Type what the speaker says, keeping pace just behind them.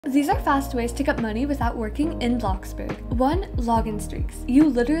These are fast ways to get money without working in Bloxburg. 1. Login streaks. You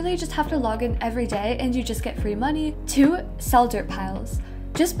literally just have to log in every day and you just get free money. 2. Sell dirt piles.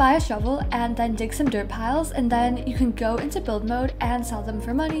 Just buy a shovel and then dig some dirt piles, and then you can go into build mode and sell them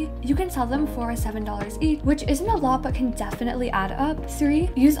for money. You can sell them for $7 each, which isn't a lot but can definitely add up. 3.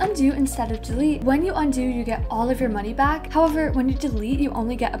 Use undo instead of delete. When you undo, you get all of your money back. However, when you delete, you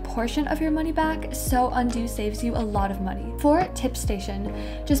only get a portion of your money back, so undo saves you a lot of money. 4. Tip station.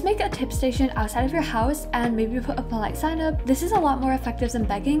 Just make a tip station outside of your house and maybe put a polite sign up. This is a lot more effective than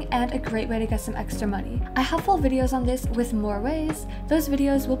begging and a great way to get some extra money. I have full videos on this with more ways. Those videos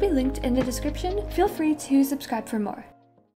will be linked in the description. Feel free to subscribe for more.